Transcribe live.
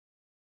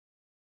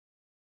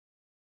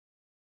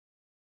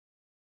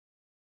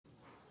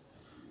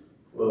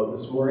Well,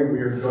 this morning we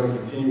are going to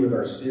continue with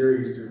our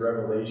series through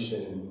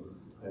Revelation,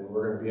 and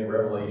we're going to be in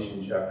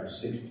Revelation chapter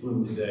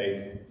 16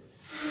 today.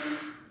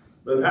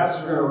 But the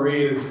passage we're going to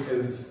read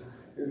is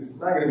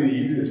not going to be the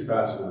easiest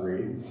passage to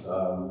read.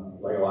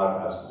 Like a lot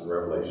of passages of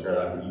Revelation are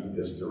not the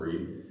easiest to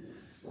read,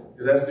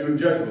 because it has to do with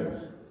judgment.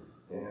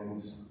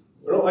 And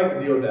we don't like to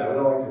deal with that. We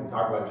don't like to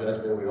talk about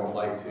judgment. We don't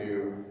like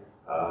to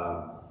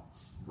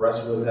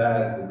wrestle with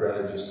that. We'd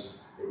rather just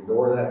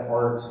ignore that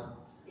part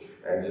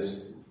and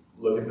just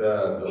look at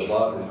the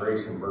love and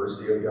grace and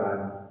mercy of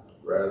God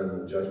rather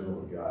than the judgment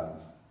of God.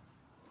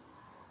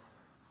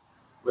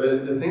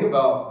 But the thing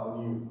about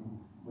when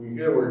you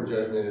get a word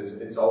judgment,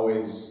 it's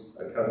always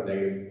a kind of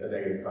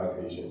negative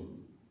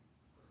connotation.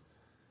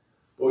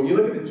 But when you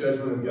look at the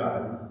judgment of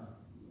God,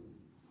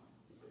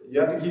 you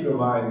have to keep in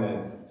mind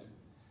that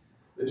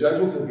the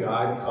judgments of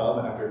God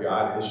come after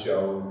God has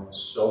shown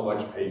so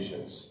much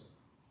patience.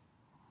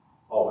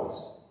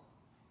 Always.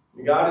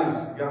 God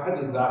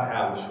does not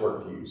have a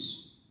short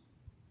fuse.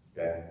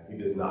 Okay? He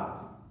does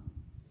not.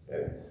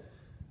 Okay?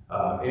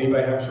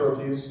 Anybody have a short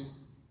fuse?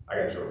 I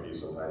got a short fuse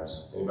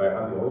sometimes. Anybody?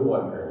 I'm the only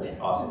one apparently.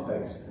 Awesome.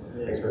 Thanks.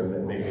 Thanks for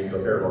making me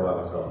feel terrible about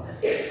myself.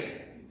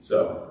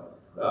 So,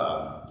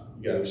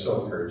 you guys are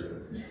so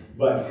encouraging.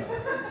 But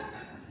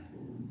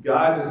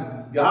God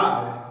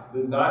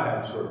does not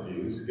have a short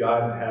fuse.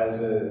 God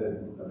has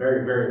a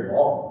very, very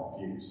long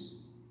fuse.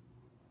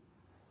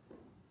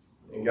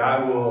 And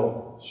God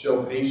will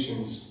show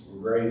patience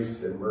and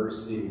grace and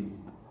mercy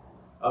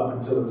up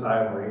until the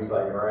time where He's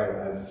like, all right,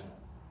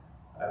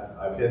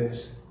 I've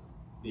hit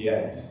the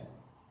end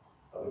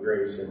of the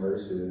grace and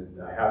mercy.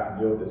 I have to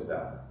deal with this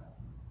now.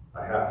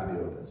 I have to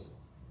deal with this.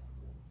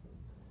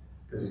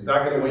 Because He's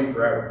not going to wait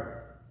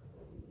forever.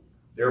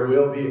 There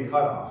will be a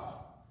cutoff.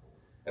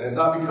 And it's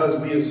not because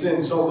we have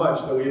sinned so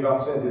much that we have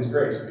outsinned His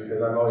grace,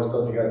 because I've always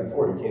told you guys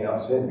before, you can't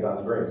outsin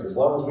God's grace. As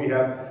long as we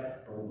have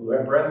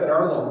breath in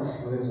our lungs,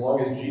 and as long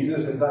as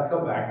Jesus has not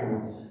come back,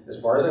 and as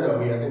far as I know,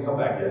 He hasn't come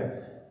back yet,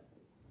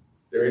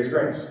 there is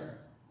grace.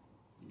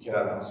 You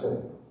cannot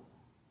outsin.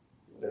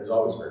 There's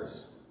always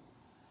grace.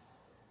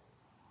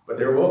 But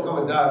there will come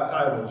a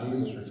time when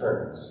Jesus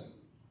returns,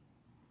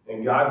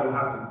 and God will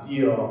have to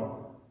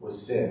deal with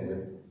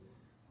sin.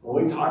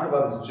 When we talk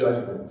about His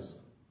judgments,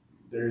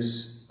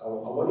 I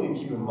want you to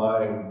keep in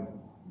mind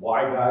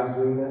why God's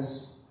doing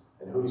this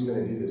and who He's going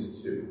to do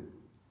this to.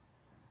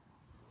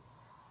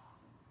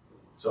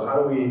 So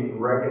how do we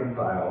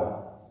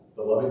reconcile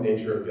the loving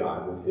nature of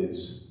God with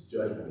His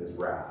judgment, His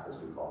wrath, as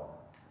we call it?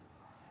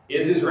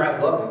 Is His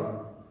wrath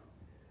loving?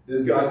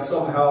 Does God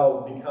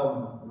somehow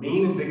become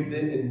mean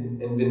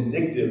and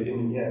vindictive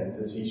in the end?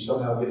 Does He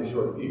somehow get a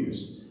short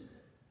fuse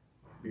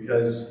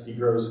because He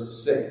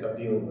grows sick of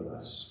dealing with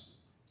us?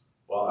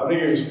 Well, I'm going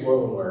to give you a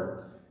spoiler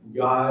alert.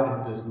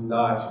 God does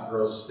not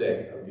grow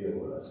sick of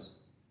dealing with us.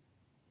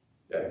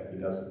 Okay,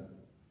 He doesn't.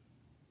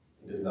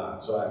 He does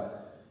not. So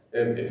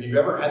if you've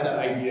ever had that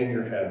idea in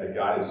your head that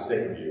God is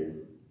sick of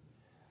you,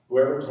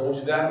 whoever told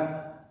you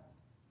that,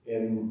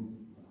 in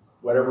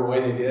whatever way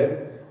they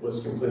did,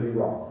 was completely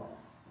wrong.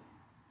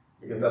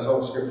 Because that's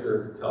all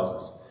Scripture tells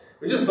us.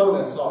 We just sung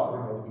that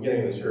song at the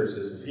beginning of the church.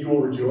 It says, He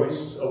will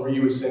rejoice over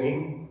you with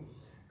singing.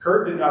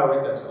 Kurt did not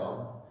write that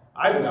song.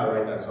 I did not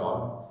write that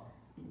song.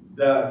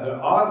 The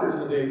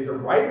authors, the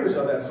writers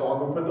of that song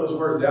who put those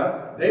words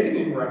down, they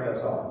didn't even write that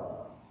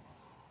song.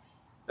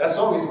 That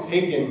song is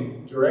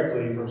taken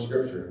directly from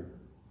Scripture.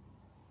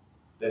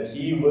 That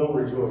He will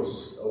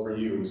rejoice over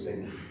you with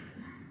singing.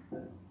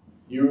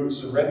 You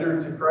surrender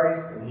to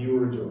Christ and He will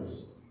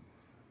rejoice.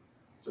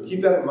 So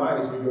keep that in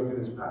mind as we go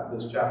through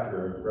this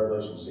chapter of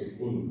Revelation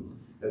 16,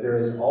 that there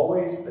is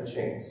always a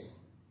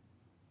chance.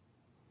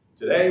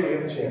 Today we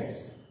have a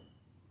chance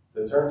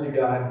to turn to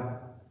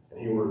God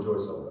and He will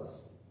rejoice over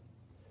us.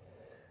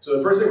 So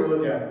the first thing we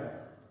look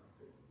at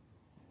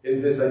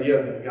is this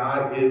idea that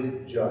God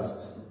is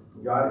just.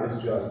 God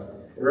is just.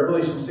 In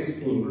Revelation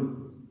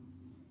 16,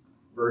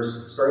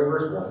 starting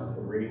verse 1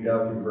 and reading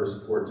down through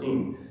verse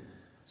 14,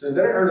 it says,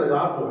 Then I heard a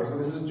loud voice, and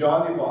this is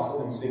John the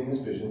Apostle, and he's seeing this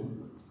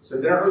vision. It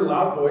said, Then I heard a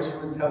loud voice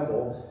from the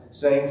temple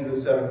saying to the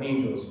seven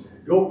angels,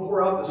 Go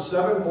pour out the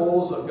 7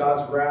 bowls of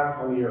God's wrath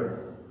on the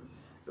earth.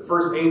 The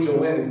first angel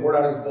went and poured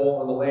out his bowl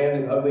on the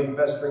land, and ugly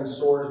festering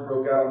sores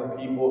broke out on the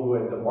people who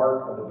had the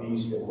mark of the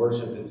beast and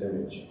worshipped its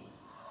image.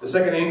 The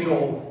second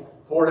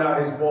angel poured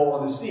out his bowl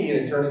on the sea, and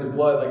it turned into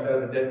blood like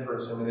that of a dead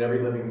person, and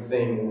every living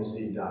thing in the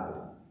sea died.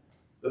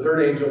 The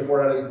third angel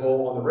poured out his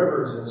bowl on the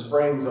rivers and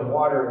springs of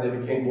water, and they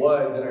became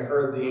blood. Then I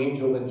heard the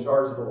angel in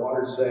charge of the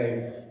waters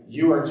say,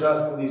 You are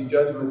just in these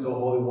judgments, O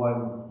Holy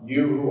One,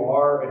 you who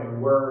are and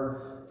who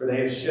were, for they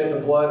have shed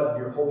the blood of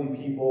your holy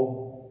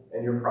people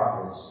and your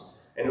prophets,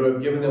 and who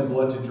have given them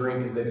blood to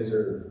drink as they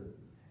deserve.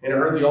 And I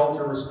heard the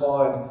altar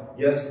respond,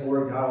 Yes,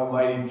 Lord God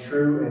Almighty,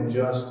 true and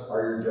just are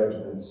your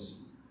judgments.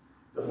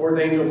 The fourth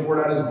angel poured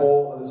out his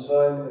bowl on the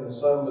sun, and the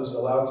sun was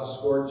allowed to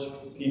scorch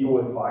people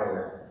with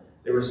fire.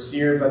 They were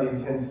seared by the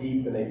intense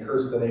heat, and they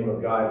cursed the name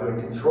of God, who had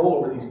control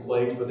over these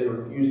plagues, but they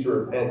refused to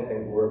repent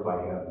and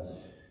glorify Him.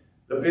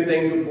 The fifth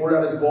angel poured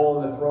out his bowl,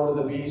 and the throne of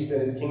the beast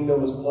and his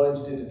kingdom was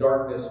plunged into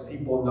darkness.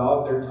 People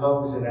gnawed their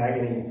tongues in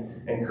agony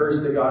and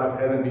cursed the God of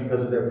heaven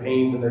because of their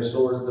pains and their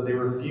sores, but they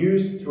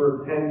refused to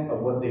repent of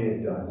what they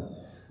had done.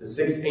 The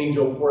sixth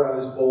angel poured out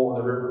his bowl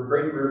on the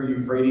great river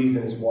Euphrates,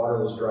 and its water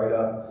was dried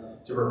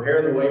up, to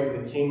prepare the way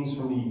for the kings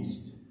from the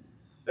east.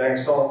 Then I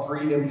saw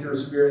three impure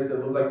spirits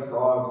that looked like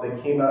frogs.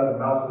 They came out of the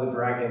mouth of the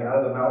dragon,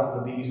 out of the mouth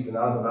of the beast, and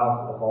out of the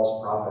mouth of the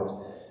false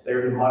prophet. They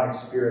are demonic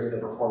spirits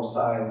that perform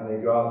signs, and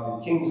they go out to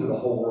the kings of the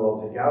whole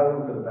world to gather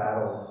them for the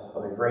battle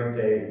on the great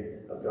day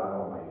of God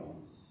Almighty.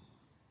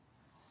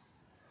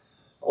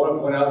 I want to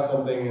point out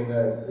something in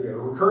the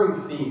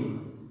recurring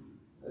theme.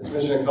 It's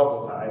mentioned a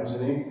couple of times,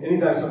 and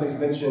anytime something's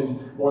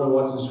mentioned more than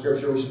once in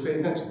Scripture, we should pay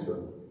attention to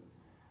it.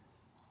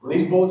 When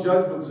these bowl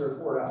judgments are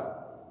poured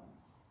out,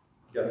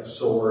 you got the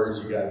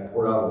swords, you got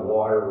poured out the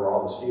water where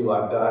all the sea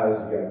life dies,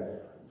 you got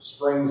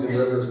springs and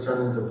rivers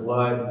turn into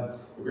blood,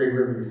 the great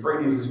river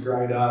Euphrates is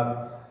dried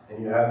up,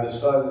 and you have the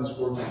sun that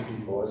scorches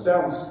people. It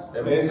sounds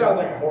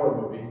like a horror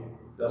movie,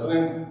 doesn't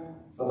it?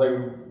 It sounds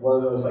like one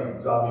of those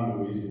like zombie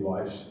movies you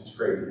watch. It's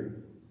crazy.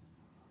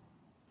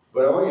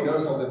 But I want you to know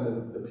something,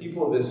 that the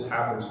people of this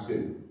happens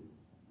too.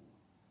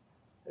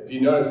 If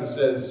you notice, it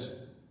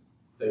says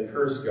they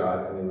curse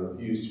God and they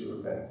refuse to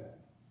repent.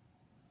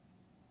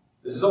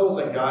 This is almost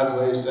like God's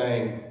way of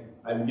saying,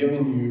 I'm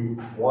giving you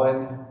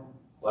one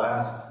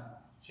last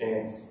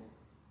chance.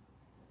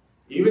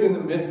 Even in the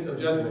midst of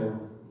judgment,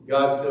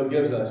 God still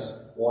gives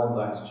us one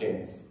last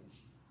chance.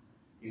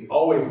 He's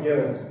always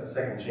given us a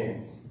second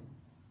chance.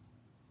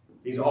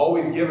 He's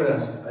always given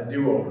us a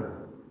do-over.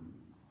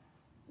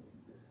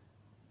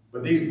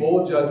 But these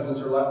bowl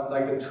judgments are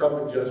like the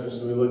trumpet judgments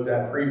that we looked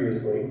at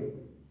previously.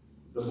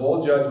 The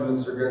bowl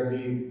judgments are going to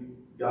be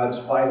God's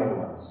final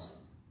ones.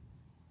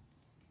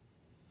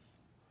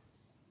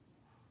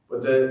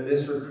 But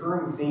this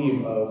recurring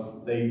theme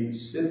of they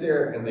sit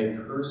there and they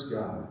curse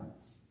God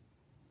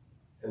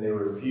and they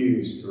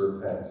refuse to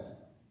repent.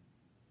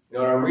 You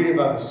know, when I'm reading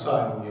about the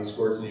sun,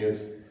 scorching you,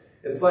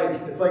 it's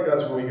like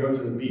us when we go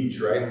to the beach,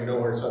 right? And we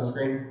don't wear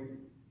sunscreen.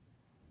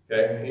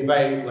 Okay,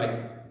 anybody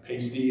like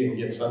pasty and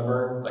get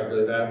sunburned like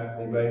really bad?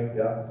 Anybody?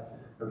 Yeah.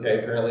 Okay,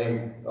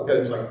 apparently. Okay,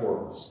 there's like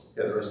 4 of us.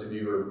 Okay, the rest of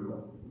you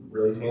are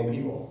really tan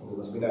people. It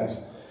must be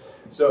nice.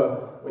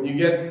 So when you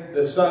get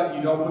the sun,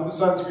 you don't put the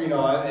sunscreen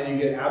on and you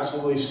get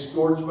absolutely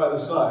scorched by the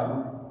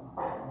sun.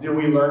 Do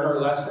we learn our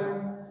lesson?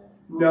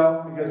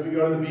 No, because we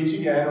go to the beach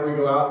again or we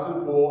go out to the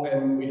pool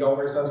and we don't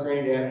wear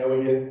sunscreen again and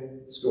we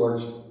get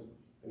scorched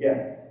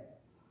again.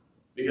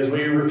 Because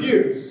we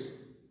refuse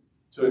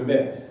to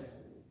admit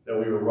that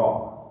we were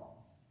wrong.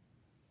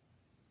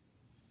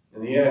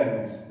 In the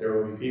end, there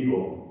will be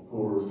people who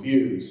will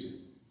refuse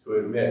to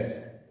admit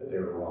that they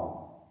were wrong.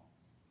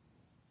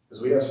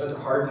 Because we have such a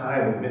hard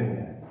time admitting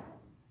that.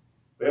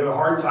 We have a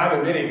hard time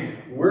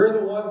admitting we're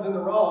the ones in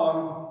the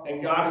wrong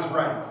and God is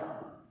right.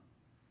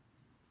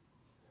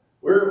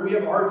 We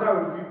have a hard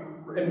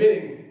time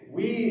admitting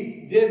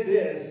we did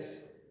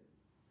this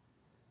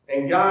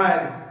and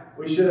God,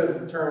 we should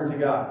have turned to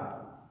God.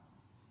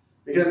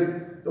 Because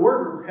the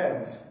word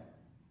repent,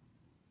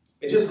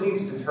 it just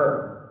means to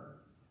turn.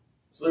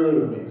 It's literally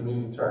what it means. It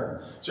means to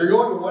turn. So you're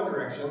going in one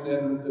direction,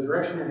 then the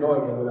direction you're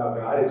going in without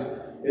God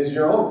is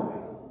your own way.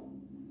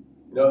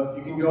 You know,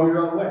 you can go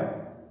your own way,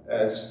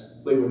 as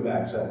Fleetwood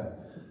Mac said.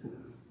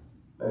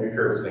 I knew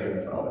Kurt was saying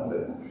that's all, that's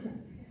it.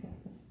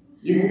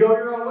 You can go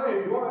your own way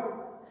if you want.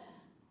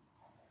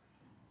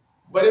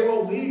 But it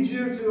will lead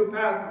you to a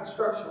path of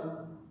destruction.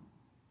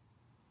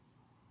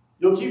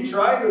 You'll keep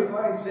trying to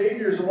find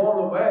saviors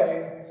along the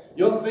way.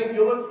 You'll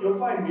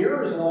find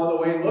mirrors along the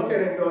way and look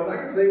at it and go, I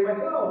can save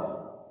myself.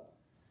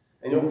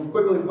 And you'll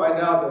quickly find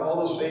out that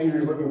all those saviors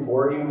you're looking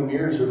for, even the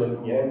mirrors you're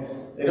looking in,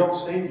 they don't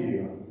save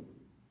you.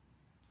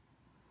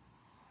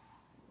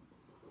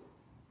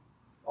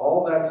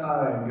 All that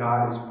time,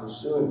 God is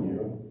pursuing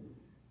you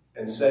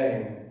and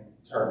saying,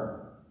 turn.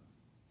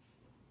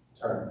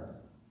 Turn.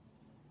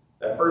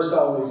 That first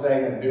song we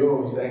sang at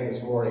noon, we sang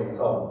this morning,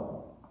 come.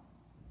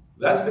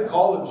 That's the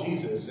call of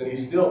Jesus, and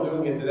he's still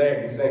doing it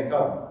today. He's saying,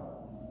 come.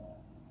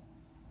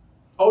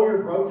 Oh,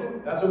 you're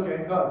broken? That's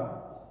okay, come.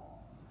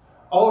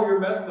 Oh, you're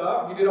messed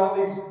up? You did all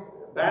these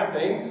bad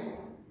things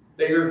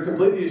that you're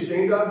completely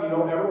ashamed of? You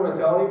don't ever want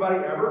to tell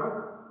anybody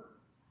ever?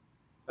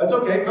 That's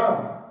okay,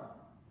 come.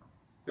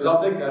 Because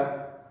I'll take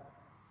that.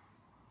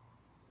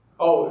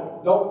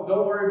 Oh, don't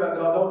worry about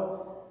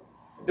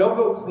it. Don't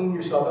go clean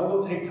yourself. Don't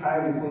go take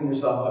time to clean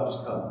yourself up.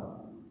 Just come.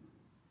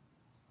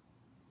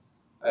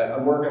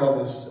 I'm working on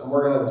this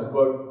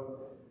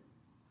book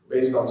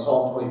based on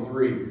Psalm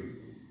 23.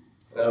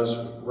 And I was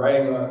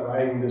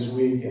writing this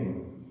week,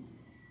 and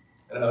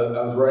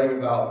I was writing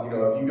about,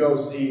 if you go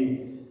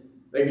see,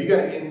 like if you got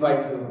an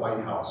invite to the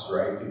White House,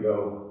 right, to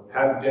go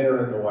have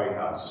dinner at the White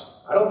House.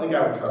 I don't think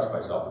I would trust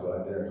myself to go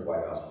have dinner at the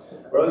White House.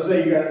 Or let's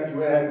say you went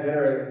and had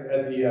dinner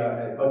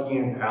at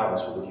Buckingham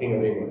Palace with the King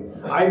of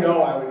England. I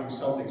know I would do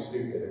something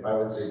stupid if I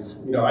went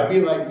to, I'd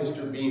be like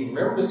Mr. Bean.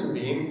 Remember Mr.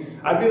 Bean?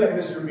 I'd be like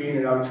Mr. Bean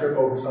and I would trip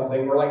over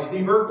something. Or like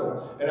Steve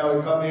Urkel, and I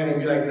would come in and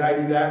be like, did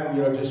I do that?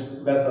 And, just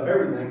mess up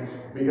everything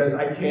because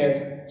I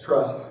can't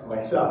trust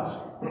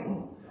myself.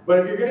 But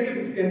if you're going to get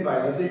this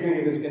invite, let's say you're going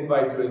to get this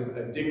invite to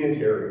a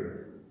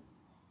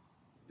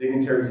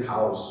dignitary's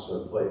house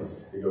or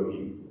place to go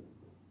eat,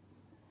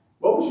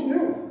 what would you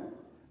do?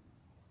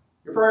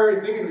 You're probably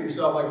already thinking to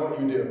yourself like what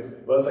you do.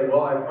 Well, it's like,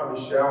 well, I'd probably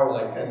shower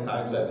like 10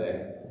 times that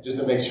day just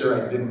to make sure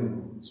I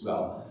didn't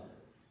smell.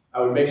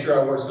 I would make sure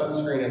I wore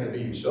sunscreen at the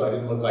beach so I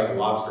didn't look like a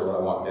lobster when I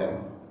walked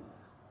in.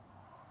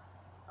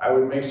 I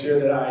would make sure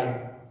that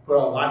I put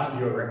on lots of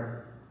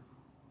deodorant.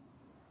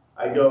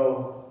 I'd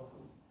go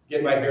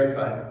get my hair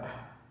cut,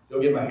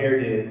 go get my hair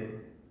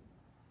did,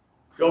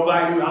 go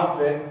buy a new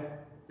outfit,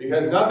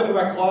 because nothing in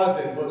my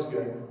closet looks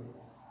good.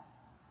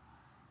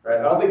 Right?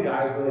 I don't think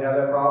guys really have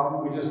that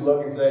problem. We just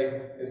look and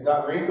say, it's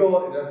not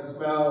wrinkled, it doesn't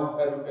smell,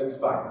 it's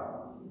fine.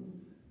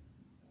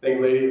 I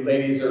think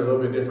ladies are a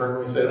little bit different.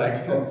 We say,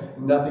 like,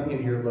 nothing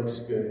in here looks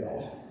good at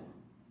all.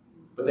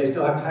 But they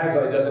still have tags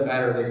on. It doesn't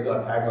matter if they still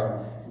have tags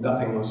on.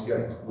 Nothing looks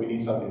good. We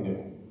need something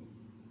new.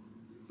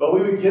 But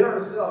we would get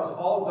ourselves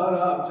all done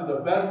up to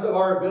the best of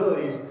our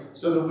abilities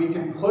so that we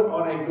can put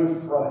on a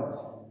good front.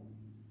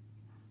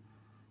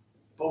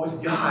 But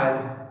with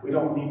God, we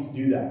don't need to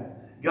do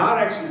that. God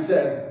actually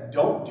says,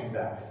 don't do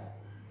that.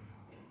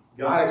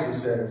 God actually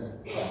says,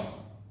 come.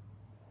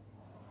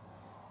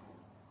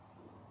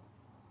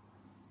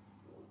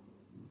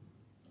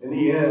 In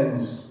the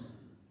end,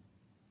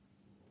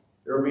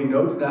 there will be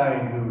no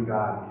denying who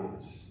God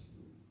is.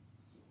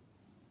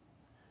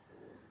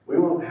 We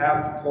won't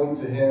have to point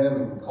to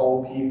him and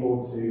call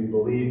people to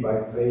believe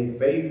by faith.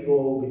 Faith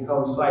will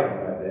become sight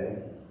on that day.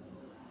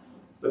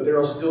 But there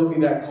will still be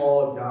that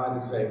call of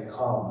God to say,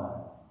 come,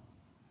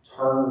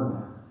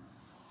 turn.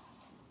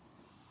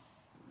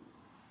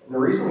 And the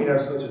reason we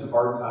have such a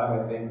hard time,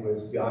 I think,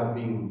 with God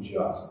being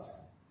just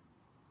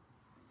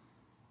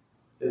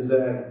is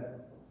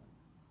that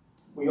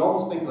we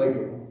almost think like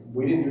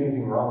we didn't do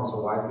anything wrong,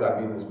 so why is God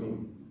being this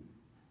mean?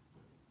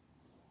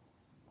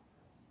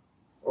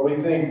 Or we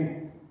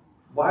think,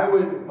 why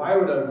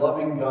would a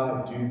loving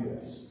God do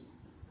this?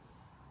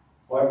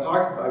 Well,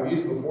 I've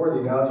used before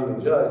the analogy of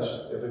a judge.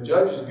 If a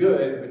judge is good,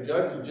 if a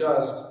judge is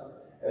just,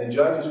 and a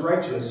judge is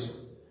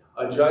righteous,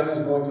 a judge is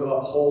going to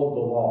uphold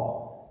the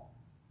law.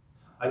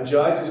 A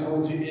judge is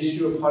going to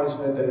issue a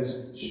punishment that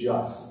is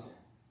just,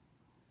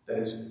 that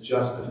is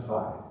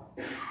justified.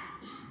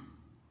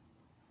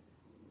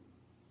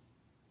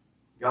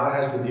 God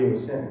has to deal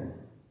with sin.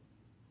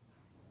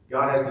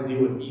 God has to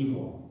deal with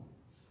evil.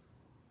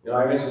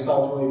 I mentioned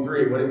Psalm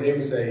 23. What did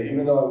David say?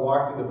 Even though I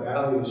walk through the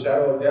valley of the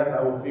shadow of death,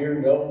 I will fear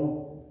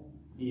no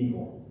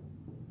evil.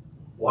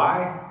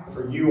 Why?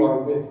 For you are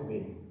with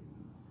me.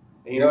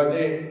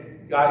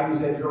 And God even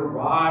said, your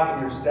rod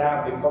and your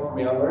staff, they come from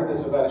me. I learned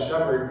this about a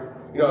shepherd.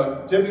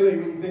 Typically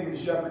when you think of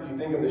the shepherd, you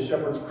think of the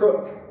shepherd's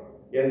crook.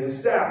 He has a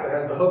staff that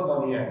has the hook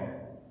on the end.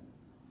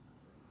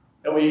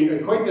 And we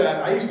equate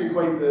that, I used to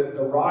equate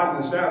the rod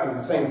and the staff as the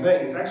same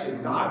thing. It's actually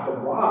not. The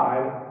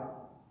rod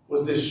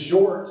was this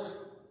short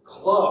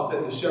club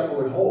that the shepherd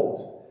would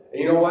hold.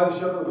 And you know why the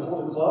shepherd would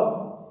hold a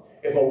club?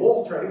 If a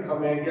wolf tried to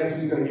come in, guess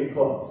who's going to get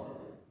clubbed?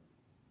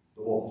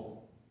 The wolf.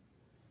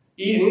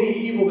 Any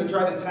evil that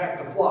tried to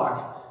attack the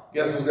flock,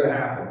 guess what's going to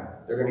happen?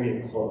 They're going to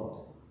get clubbed.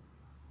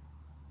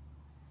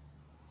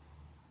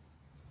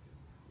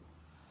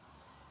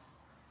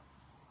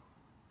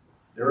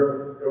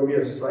 There will be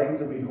a sight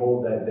to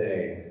behold that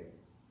day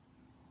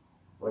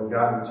when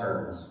God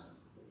returns.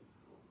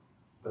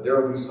 But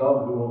there will be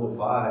some who will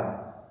defy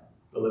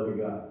the living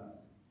God.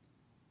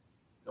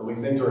 And we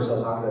think to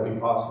ourselves, how can that be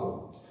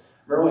possible?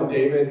 Remember when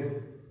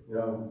David,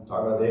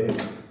 talk about David.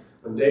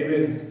 When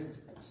David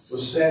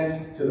was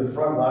sent to the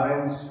front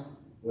lines,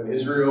 when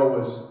Israel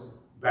was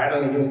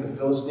battling against the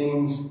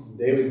Philistines,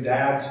 David's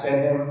dad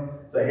sent him.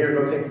 Said, here,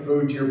 go take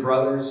food to your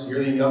brothers.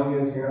 You're the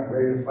youngest. You're not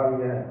ready to fight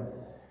yet.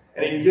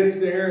 And he gets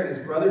there, and his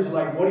brothers are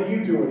like, what are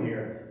you doing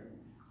here?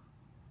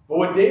 But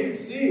what David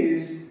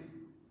sees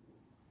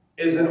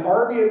is an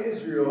army of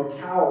Israel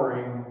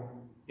cowering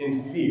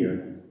in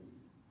fear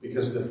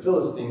because the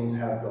Philistines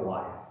have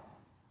Goliath.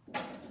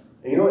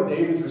 And you know what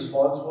David's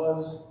response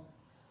was?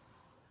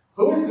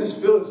 Who is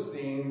this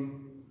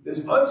Philistine,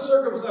 this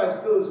uncircumcised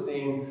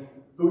Philistine,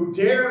 who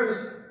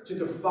dares to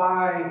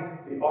defy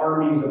the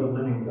armies of the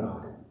living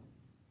God?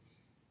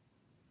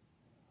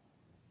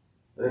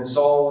 And then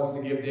Saul wants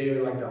to give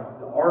David like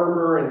the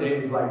armor, and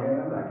David's like,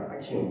 man,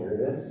 I can't wear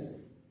this.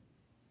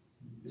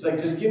 He's like,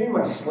 just give me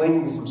my sling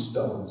and some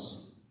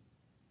stones.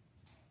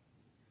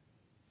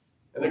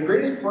 And the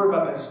greatest part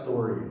about that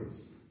story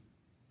is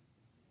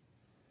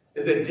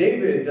that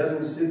David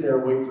doesn't sit there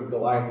and wait for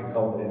Goliath to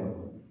come to him.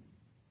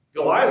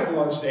 Goliath's the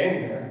one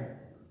standing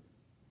there.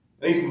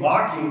 And he's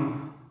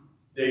mocking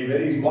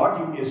David. He's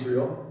mocking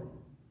Israel.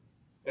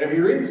 And if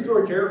you read the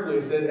story carefully,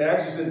 it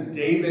actually says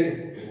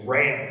David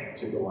ran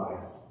to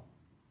Goliath.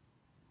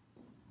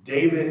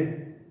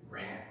 David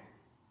ran.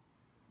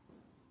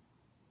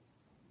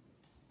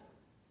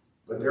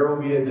 But there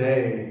will be a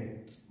day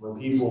when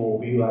people will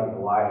be like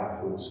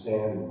Goliath, who will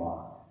stand and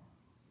mock.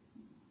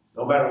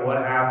 No matter what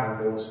happens,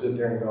 they will sit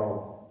there and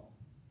go,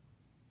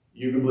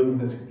 "You can believe in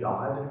this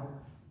God?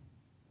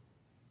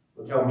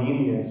 Look how mean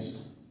he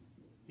is.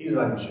 He's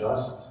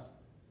unjust.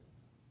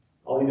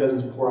 All he does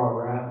is pour out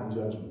wrath and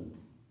judgment."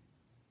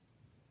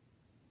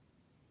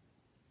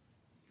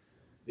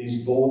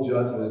 These bold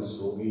judgments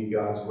will be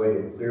God's way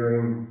of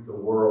clearing the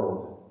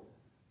world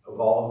of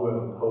all who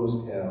have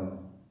opposed him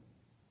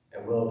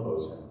and will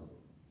oppose him.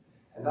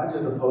 And not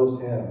just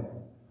opposed him,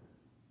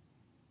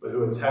 but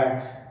who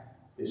attacked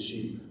his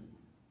sheep.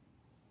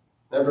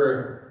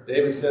 Remember,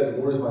 David said, "The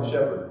Lord is my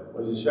shepherd."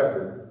 What is a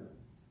shepherd?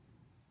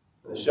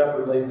 And the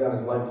shepherd lays down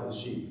his life for the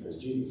sheep, as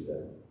Jesus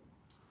said.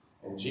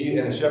 And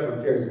a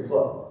shepherd carries a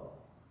club.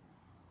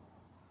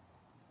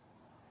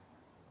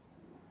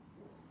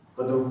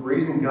 But the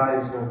reason God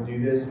is going to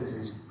do this is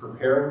he's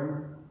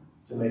preparing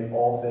to make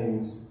all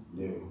things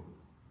new.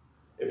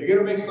 If you're going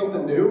to make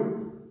something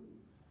new,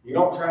 you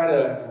don't try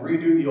to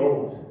redo the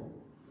old,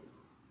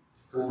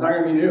 because it's not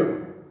going to be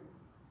new.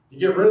 You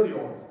get rid of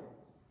the old.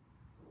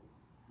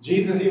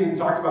 Jesus even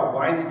talked about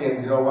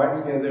wineskins.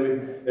 Wineskins,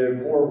 they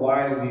would pour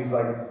wine in these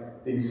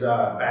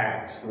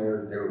bags.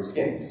 And they were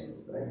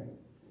skins, right?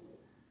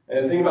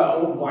 And the thing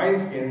about old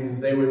wineskins is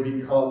they would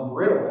become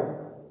brittle,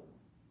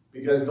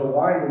 because the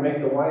wine would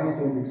make the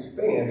wineskins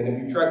expand. And if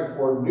you tried to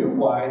pour new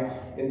wine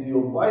into the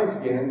old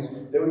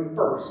wineskins, they would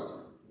burst.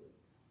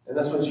 And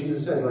that's what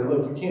Jesus says.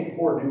 Look, you can't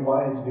pour new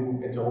wine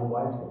into old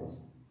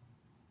wineskins.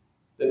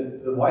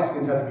 The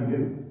wineskins have to be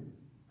new,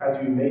 have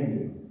to be made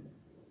new.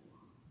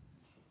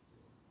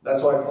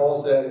 That's why Paul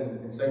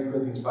said in 2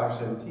 Corinthians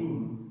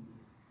 5:17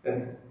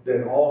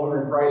 that all who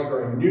are in Christ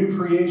are a new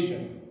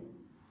creation.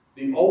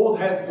 The old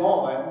has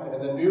gone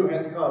and the new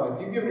has come.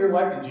 If you've given your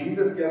life to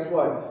Jesus, guess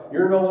what?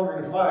 You're no longer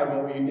defined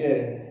by what you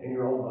did in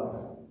your old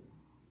life.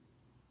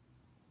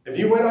 If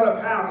you went on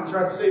a path and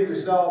tried to save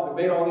yourself and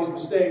made all these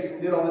mistakes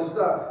and did all this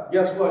stuff,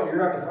 guess what? You're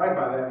not defined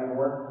by that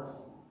anymore.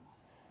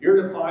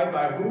 You're defined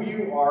by who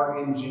you are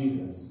in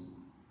Jesus.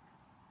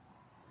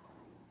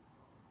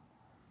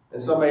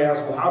 And some may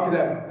ask, well, how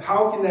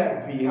can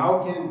that be?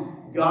 How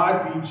can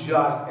God be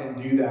just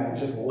and do that and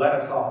just let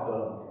us off the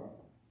hook?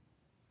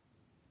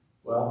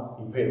 Well,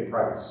 he paid a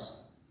price.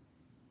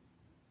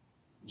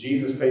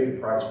 Jesus paid the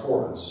price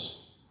for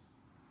us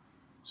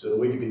so that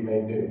we could be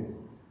made new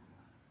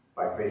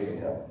by faith in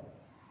him.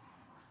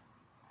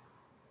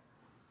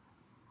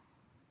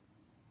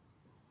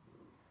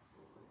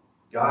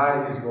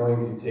 God is going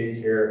to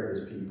take care of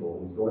his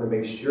people. He's going to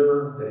make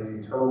sure that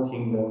his eternal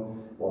kingdom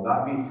will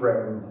not be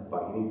threatened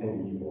by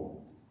anything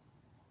evil.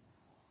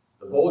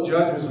 The bold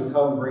judgments will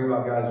come to bring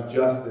about God's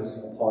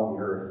justice upon the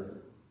earth.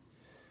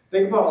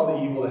 Think about all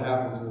the evil that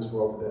happens in this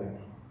world today.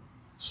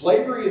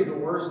 Slavery is the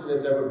worst that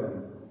it's ever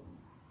been.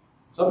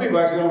 Some people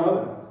actually don't know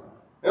that.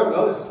 They don't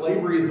know that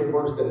slavery is the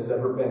worst that it's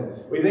ever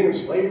been. We think of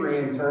slavery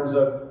in terms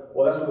of,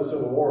 well, that's what the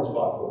Civil War was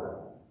fought for.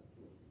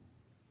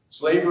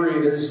 Slavery,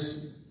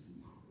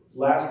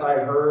 last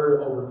I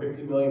heard, over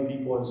 50 million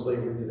people in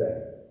slavery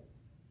today.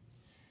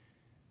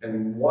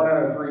 And 1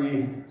 out of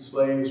 3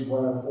 slaves,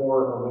 1 out of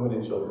 4 are women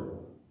and children.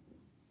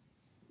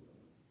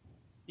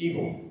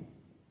 Evil.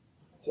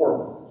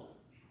 Horrible.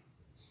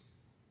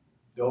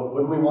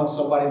 Wouldn't we want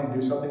somebody to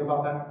do something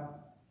about that?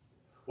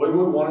 Wouldn't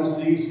we want to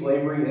see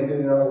slavery ended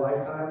in our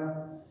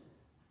lifetime?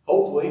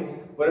 Hopefully.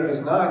 But if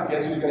it's not,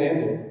 guess who's going to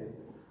end it?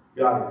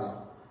 God is.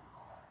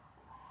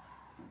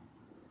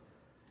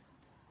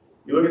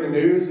 You look at the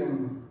news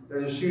and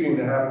there's a shooting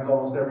that happens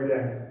almost every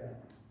day.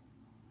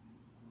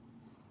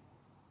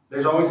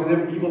 There's always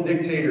an evil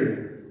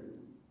dictator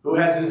who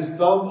has his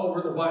thumb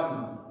over the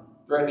button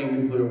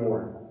threatening nuclear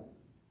war.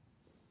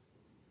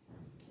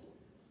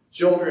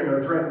 Children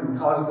are threatened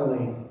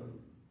constantly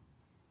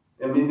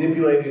and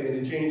manipulated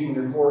into changing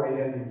their core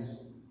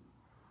identities.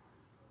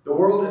 The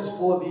world is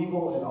full of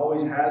evil and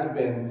always has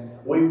been.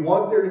 We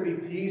want there to be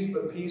peace,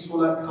 but peace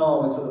will not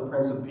come until the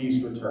Prince of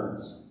Peace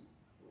returns.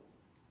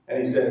 And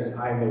he says,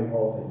 I make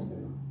all things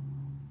new.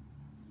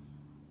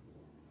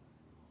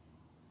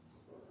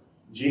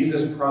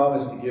 Jesus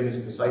promised to give his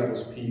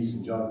disciples peace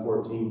in John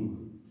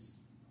 14.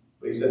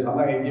 But he says, I'm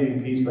not going to give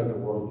you peace like the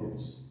world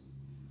gives.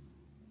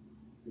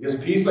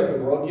 Because peace like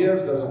the world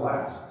gives doesn't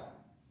last.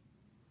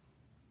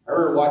 I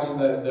remember watching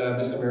the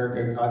Miss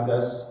America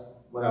contest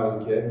when I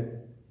was a kid.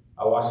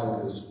 I watched them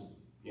because,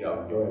 you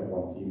only have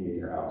one TV in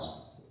your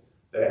house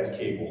that has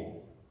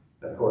cable.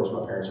 And of course,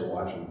 my parents are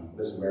watching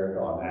Miss America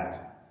on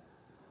that.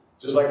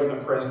 Just like when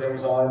the president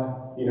was on,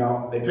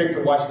 they picked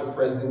to watch the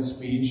president's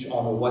speech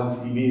on the one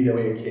TV that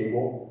we had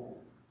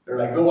cable. They're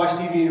like, go watch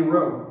TV in your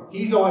room.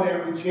 He's on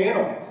every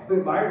channel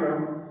in my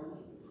room.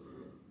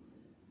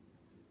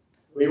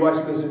 We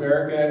watched Miss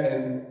America,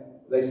 and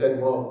they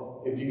said,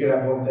 well, if you could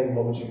have one thing,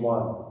 what would you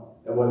want?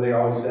 And what do they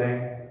always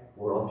say?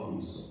 World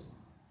peace.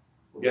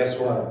 Well, guess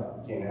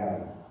what? You can't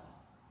have it.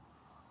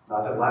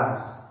 not that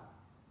lasts.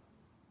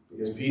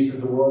 Because peace as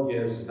the world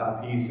gives is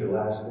not peace, it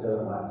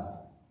doesn't last.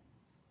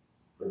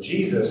 But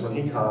Jesus, when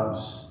he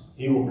comes,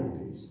 he will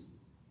bring peace.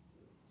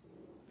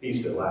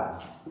 Peace that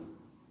lasts.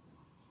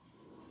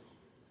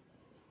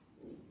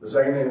 The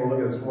second thing we'll look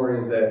at this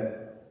morning is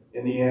that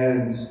in the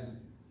end,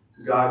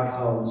 God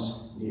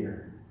comes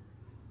near.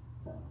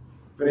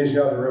 Finishing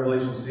up in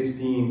Revelation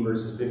 16,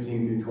 verses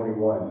 15 through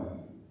 21.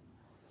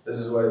 This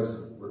is what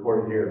is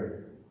recorded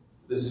here.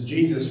 This is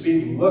Jesus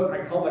speaking. Look,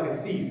 I come like a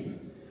thief.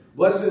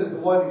 Blessed is the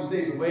one who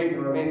stays awake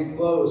and remains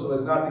clothed so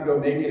as not to go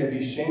naked and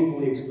be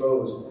shamefully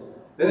exposed.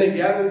 Then they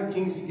gathered the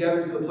kings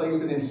together to the place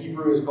that in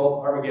Hebrew is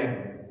called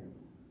Armageddon.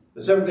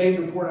 The seventh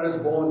angel poured out his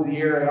bowl into the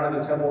air, and out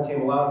of the temple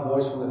came a loud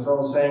voice from the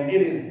throne saying,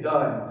 "It is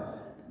done."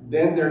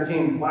 Then there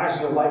came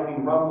flashes of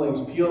lightning,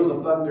 rumblings, peals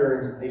of thunder,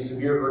 and a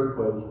severe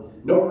earthquake.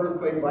 No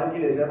earthquake like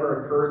it has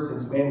ever occurred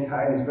since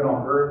mankind has been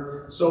on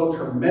earth. So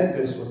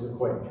tremendous was the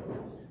quake.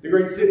 The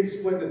great city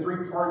split into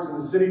three parts, and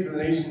the cities of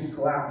the nations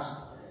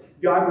collapsed.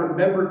 God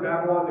remembered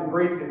Babylon the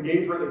Great and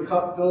gave her the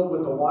cup filled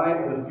with the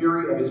wine of the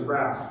fury of his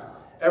wrath.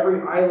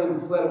 Every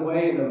island fled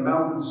away, and the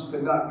mountains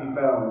could not be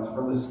found.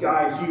 From the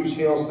sky, huge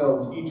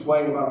hailstones, each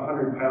weighing about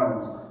 100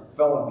 pounds,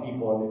 fell on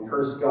people, and they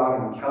cursed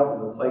God on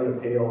account of the plague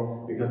of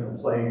hail, because the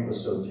plague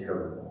was so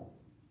terrible.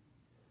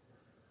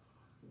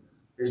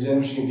 Here's an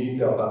interesting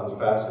detail about this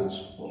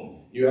passage.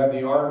 You have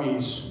the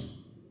armies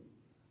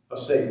of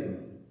Satan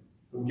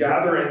who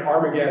gather at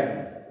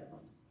Armageddon,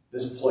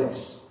 this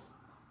place.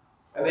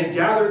 And they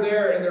gather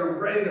there, and they're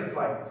ready to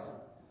fight.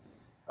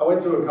 I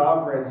went to a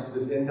conference,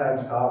 this End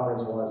Times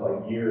conference once,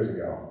 like years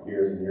ago,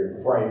 years and years,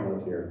 before I even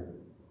lived here.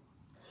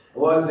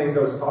 And one of the things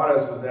that was taught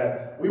us was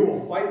that we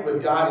will fight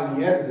with God in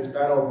the end of this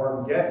battle of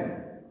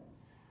Armageddon.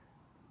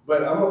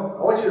 But I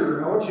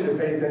want you to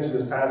pay attention to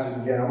this passage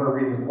again. I'm going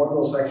to read one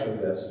little section of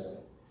this.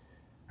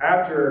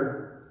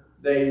 After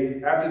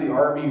the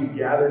armies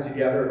gather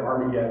together at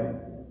Armageddon,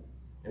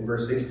 in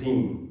verse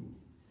 16,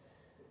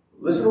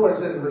 listen to what it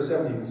says in verse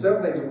 17. The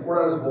seventh angel poured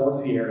out his bowl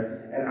into the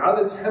air, and out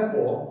of the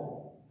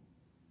temple,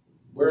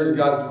 where is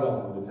God's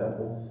dwelling? In the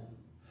temple.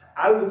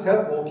 Out of the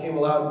temple came a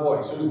loud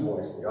voice. Whose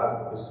voice?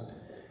 God's voice.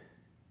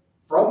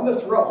 From the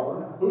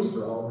throne, whose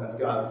throne? That's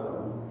God's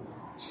throne.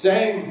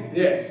 Saying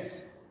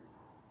this,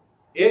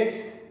 "It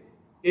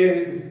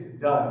is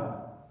done."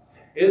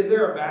 Is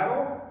there a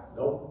battle?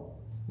 Nope.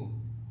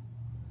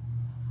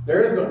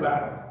 There is no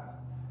battle.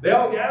 They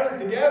all gather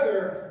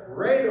together,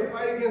 ready to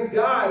fight against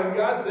God, and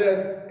God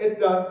says, "It's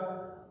done."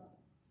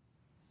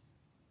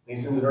 He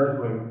sends an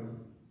earthquake.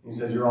 He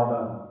says, "You're all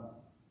done.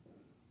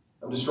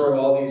 I'm destroying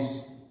all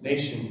these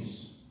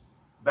nations.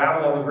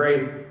 Babylon the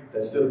Great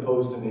that stood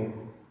opposed to me."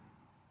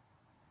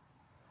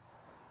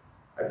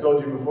 I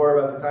told you before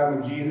about the time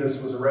when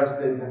Jesus was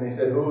arrested, and they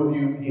said, "Who have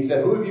you?" He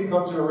said, "Who have you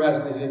come to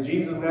arrest?" And they said,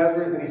 "Jesus of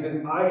Nazareth." And he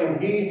says, "I am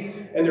he."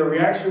 And their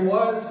reaction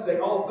was, they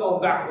all fell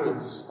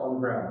backwards on the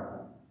ground.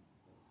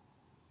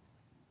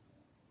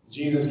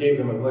 Jesus gave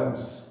them a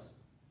glimpse.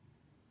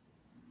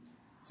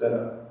 He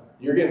said,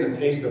 "You're getting a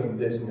taste of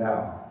this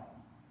now.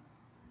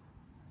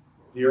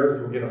 The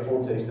earth will get a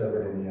full taste of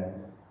it in the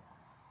end.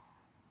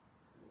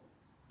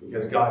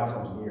 Because God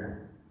comes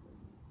near.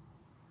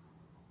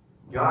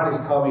 God is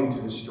coming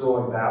to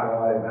destroy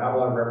Babylon, and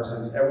Babylon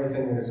represents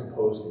everything that is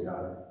opposed to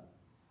God.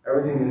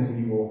 Everything that is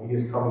evil, he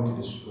is coming to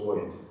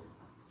destroy it.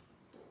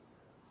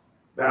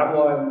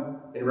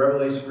 Babylon, in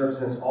Revelation,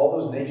 represents all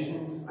those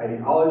nations,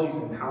 ideologies,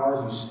 and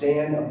powers who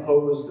stand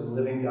opposed to the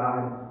living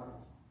God,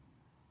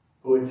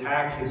 who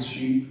attack his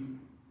sheep.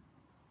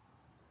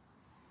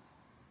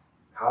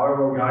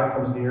 However, when God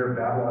comes near,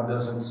 Babylon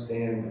doesn't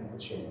stand a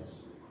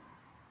chance.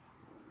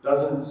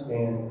 Doesn't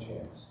stand a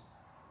chance.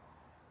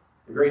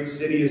 The great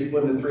city is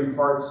split into three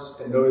parts,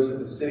 and notice that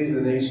the cities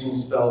of the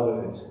nations fell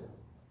with it.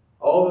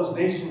 All those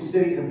nations,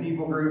 cities, and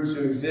people groups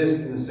who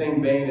exist in the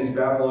same vein as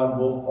Babylon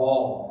will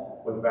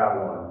fall with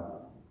Babylon.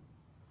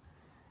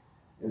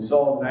 In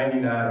Psalm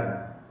 99,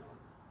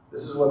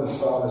 this is what the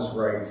psalmist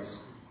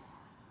writes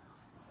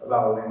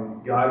about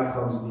when God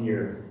comes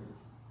near.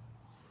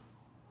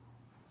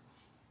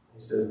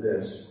 He says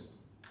this,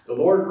 "The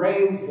Lord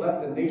reigns,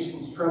 let the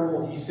nations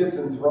tremble. He sits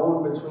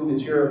enthroned between the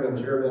cherubim."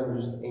 Cherubim are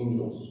just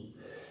angels.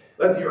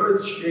 "Let the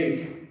earth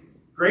shake.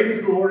 Great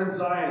is the Lord in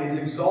Zion. He is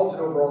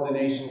exalted over all the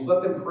nations.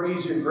 Let them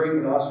praise your great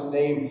and awesome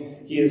name.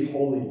 He is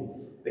holy.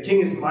 The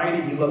King is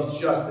mighty. He loves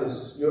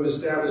justice. You have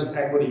established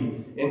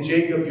equity. In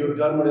Jacob you have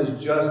done what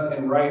is just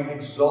and right.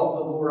 Exalt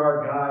the Lord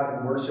our God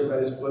and worship at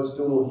his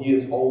footstool. He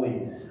is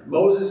holy.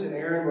 Moses and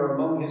Aaron were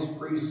among his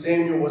priests.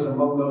 Samuel was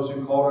among those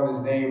who called on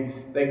his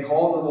name. They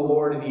called on the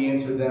Lord, and he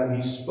answered them.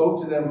 He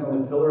spoke to them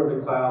from the pillar of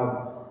the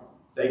cloud.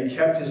 They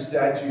kept his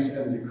statutes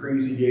and the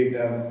decrees he gave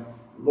them.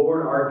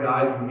 Lord our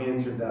God, you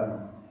answered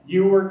them.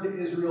 You were to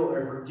Israel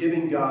a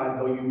forgiving God,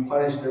 though you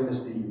punished their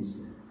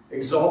misdeeds.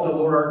 Exalt the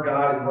Lord our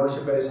God and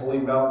worship at his holy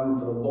mountain,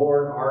 for the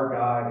Lord our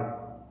God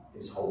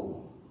is holy."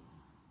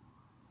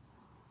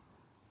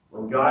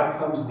 When God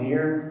comes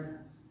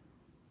near,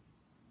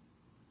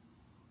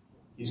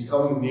 he's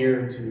coming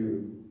near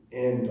to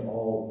end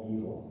all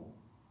evil.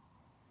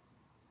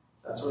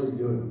 That's what he's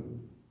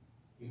doing.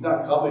 He's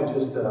not coming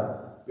just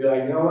to be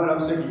like, you know what, I'm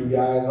sick of you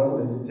guys. I'm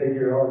going to take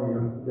care of all of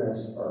you. You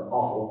guys are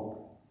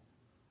awful.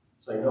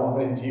 It's like, no, I'm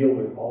going to deal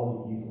with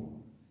all the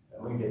evil.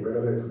 I'm going to get rid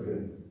of it for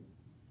good.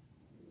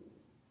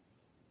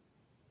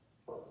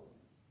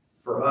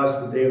 For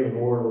us, the day of the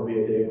Lord will be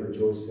a day of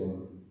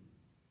rejoicing.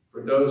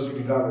 For those who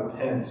do not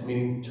repent,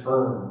 meaning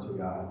turn to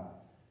God,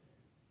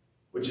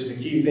 which is a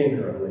key theme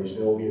in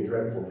Revelation, it will be a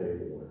dreadful day of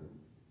the Lord.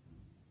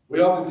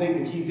 We often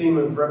think the key theme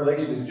of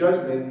Revelation is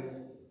judgment.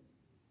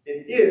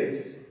 It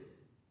is.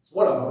 It's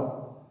one of them.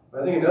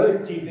 But I think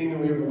another key thing that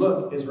we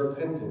overlook is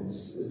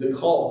repentance, is the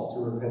call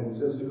to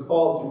repentance, is the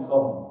call to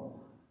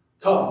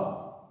come. Come.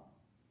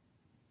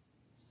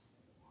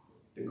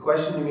 The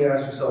question you need to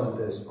ask yourself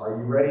is this: are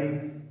you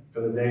ready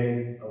for the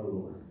day of the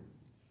Lord?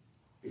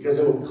 Because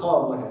it will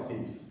come like a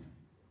thief,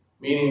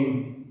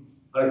 meaning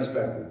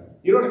unexpected.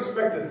 You don't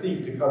expect a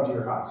thief to come to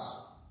your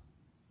house.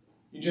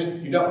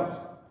 You don't.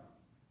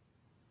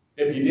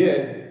 If you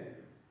did,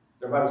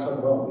 there might be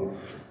something wrong with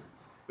you.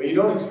 But you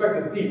don't expect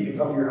a thief to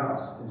come to your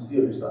house and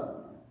steal your stuff.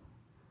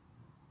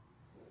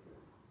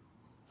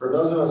 For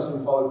those of us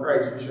who follow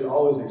Christ, we should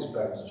always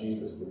expect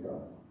Jesus to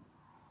come.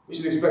 We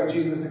should expect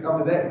Jesus to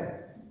come today.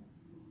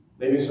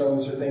 Maybe some of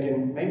us are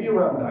thinking, maybe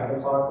around 9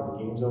 o'clock when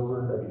the game's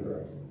over, that'd be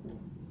great.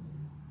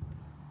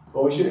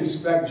 But we should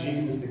expect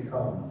Jesus to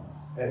come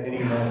at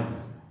any moment.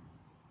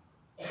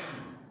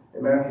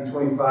 In Matthew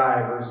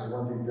 25, verses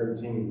 1 through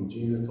 13,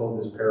 Jesus told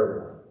this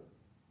parable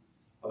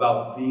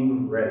about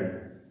being ready.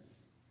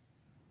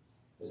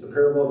 It's the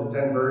parable of the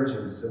 10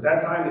 virgins. At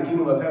that time, the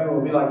kingdom of heaven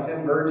will be like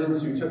 10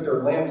 virgins who took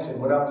their lamps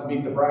and went out to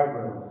meet the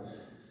bridegroom.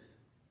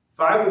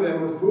 5 of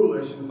them were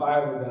foolish, and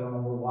 5 of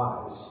them were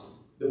wise.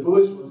 The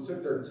foolish ones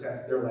took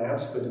their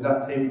lamps, but did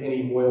not take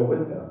any oil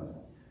with them.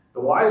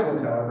 The wise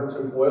ones, however,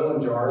 took oil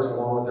in jars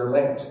along with their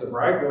lamps. The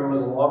bridegroom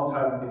was a long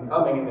time in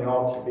coming, and they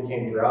all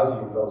became drowsy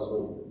and fell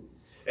asleep.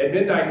 At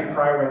midnight, the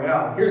cry rang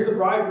out, "Here's the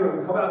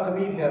bridegroom, come out to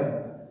meet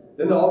him."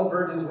 Then all the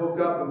virgins woke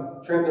up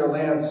and trimmed their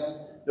lamps.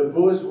 The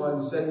foolish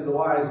ones said to the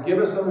wise, "Give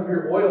us some of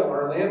your oil,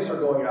 our lamps are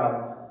going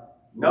out."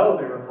 "No,"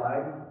 they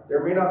replied,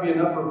 "there may not be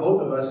enough for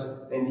both of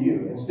us and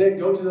you. Instead,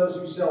 go to those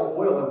who sell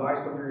oil and buy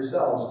some for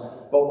yourselves."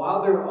 But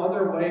while they were on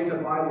their way to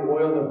buy the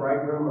oil, the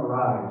bridegroom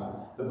arrived.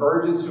 The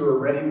virgins who were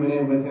ready went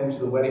in with him to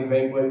the wedding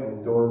banquet, and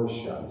the door was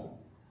shut.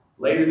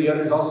 Later the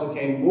others also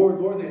came. "Lord,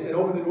 Lord," they said,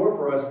 "open the door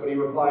for us." But he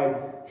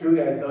replied,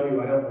 "Truly I tell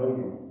you, I don't know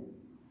you.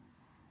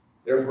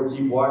 Therefore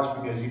keep watch,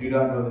 because you do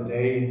not know the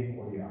day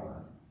or the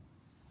hour."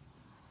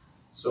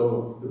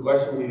 So the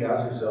question we need to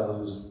ask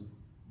ourselves is,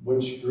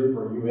 which group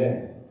are you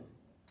in?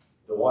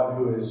 The one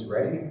who is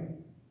ready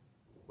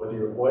with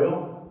your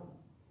oil,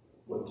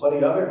 with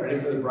plenty of it, ready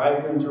for the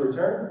bridegroom to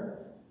return?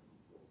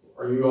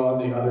 Or are you on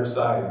the other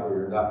side where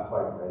you're not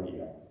quite ready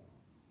yet?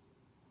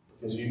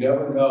 Because you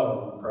never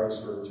know when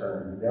Christ will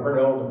return. You never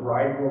know when the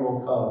bridegroom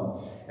will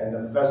come and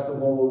the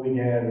festival will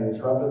begin and the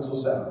trumpets will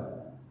sound.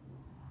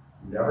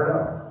 You never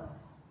know.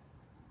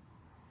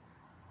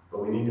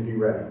 But we need to be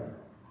ready.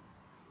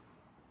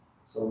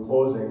 So in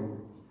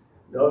closing,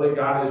 know that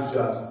God is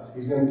just.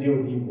 He's going to deal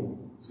with evil.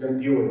 He's going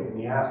to deal with it, and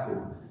he has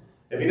to.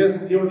 If he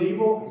doesn't deal with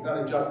evil, he's not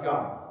a just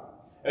God.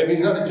 And if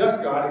he's not a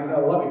just God, he's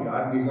not a loving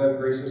God, and he's not a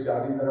gracious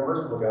God, he's not a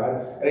merciful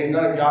God, and he's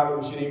not a God that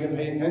we should even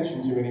pay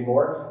attention to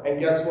anymore. And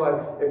guess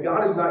what? If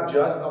God is not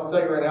just, I'll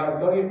tell you right now,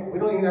 we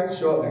don't even have to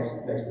show up next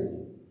week.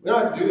 We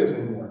don't have to do this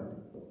anymore.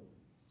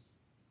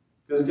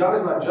 Because God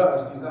is not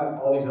just, he's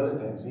not all these other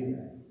things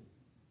either.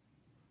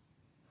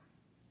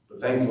 But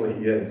thankfully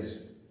he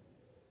is.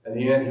 In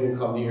the end, he will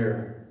come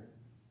near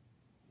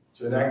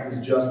to enact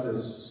his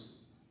justice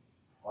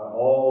on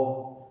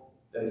all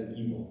that is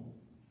evil,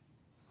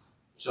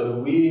 so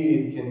that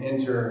we can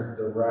enter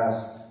the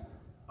rest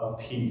of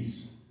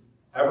peace,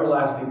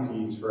 everlasting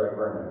peace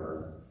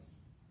forever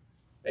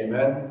and ever.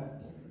 Amen?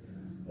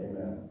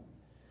 Amen.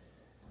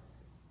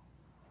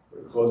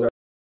 We'll close our